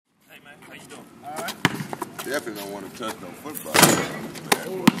definitely don't want to touch no football.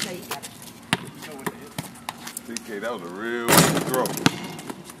 TK, that was a real throw.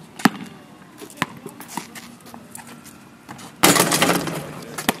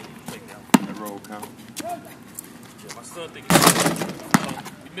 That roll count. Yeah, my son thinking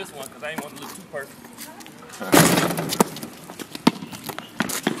he missed one because I ain't want to look too perfect.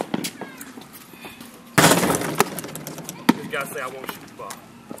 This guy say I won't shoot the ball.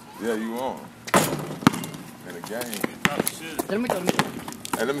 Yeah, you on. In the game. Probably should.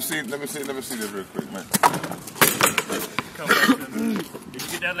 Hey, let me see this real quick, man. Come back to me. Did you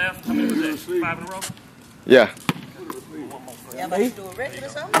get that last? How many was that? 5 in a row? Yeah. Yeah, but you do a record or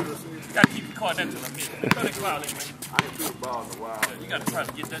something? You gotta keep recording that till I miss. Throw that cloud in, man. I ain't threw the ball in a while. Yeah, you gotta try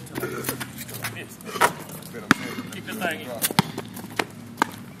to get that till I miss. Keep the thing in.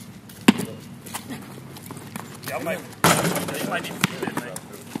 Yeah, I might, you might need to keep that, man.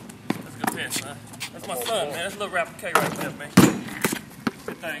 That's a good pitch, man. That's my son, man. That's little rapper K right there, man. Keep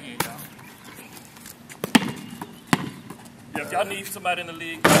that thing in, y'all. Yeah, if y'all need somebody in the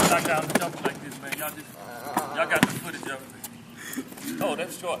league to knock down the jumper like this, man, y'all got the footage of it. Oh,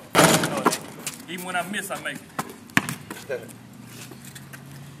 that's short. Oh, even when I miss, I make it.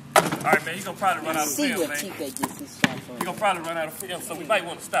 All right, man, you're going to probably run out of film, man. You're going to probably run out of film, so we might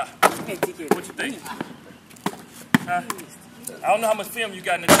want to stop. What you think? Huh? I don't know how much film you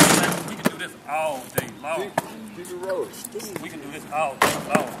got in the game, man. We can do this all day long. We can do this all day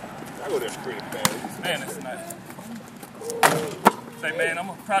long. I go there pretty fast. Man, that's nice. Say, man, I'm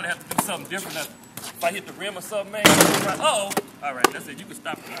going to probably have to do something different. If I hit the rim or something, man, uh-oh. All right, that's it. You can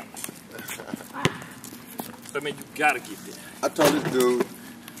stop it now. So, man, you got to get there. I told this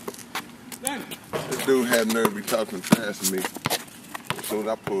dude had nerve to be talking fast to me as soon as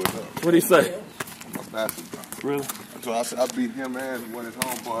I pulled up. What did he say? My basketball. Really? So I said I beat him and one of his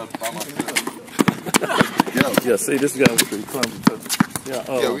homeboys by myself. Yeah, see, this guy was pretty clumsy, too.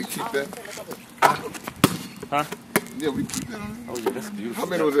 Yeah, we keep that. Huh? Yeah, we keep that on. Oh, yeah, that's beautiful. How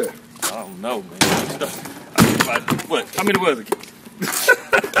many was that? I don't know, man. What? How many was it?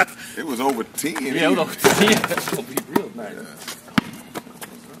 It was over 10. Yeah, it was over 10. That's going to be real nice.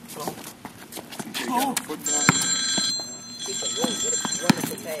 Oh. Wonderful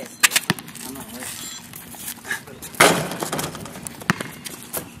pass. I know, right?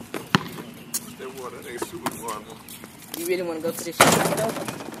 That ain't super fun. You really want to go to this shot though?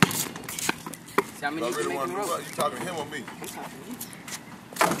 I really want to move out. You talking to him or me? I'm talking to you.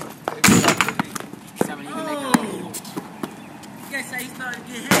 Tell me you can make a roll. You guys say he started to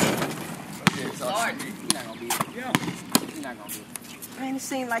get hit. Sorry. You're not going to be it. Yeah. You're not going to be it. Man, it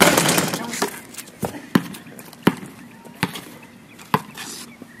seemed like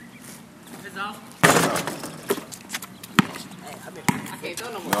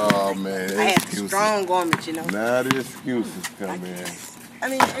Oh man, I had strong garments, you know. Now the excuses come in. I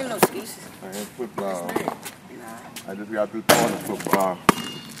mean, there ain't no excuses. I had football. Nah. I just got through throwing football.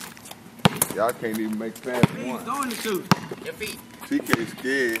 Y'all can't even make fast one. Going to shoot. Your feet. TK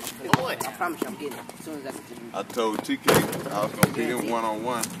scared. I promise you I'm getting it as soon as I get to you. I told TK I was going to beat him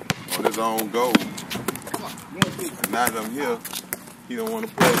one-on-one on his own goal. Come on. And now that I'm here, he don't want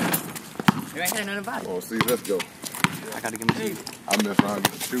to play. You ain't heard nothing about it. Oh, see, let's go. I got to give him I mess around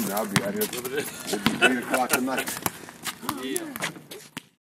with the shooting. I'll be out here. It'll be 8 o'clock tonight. Yeah.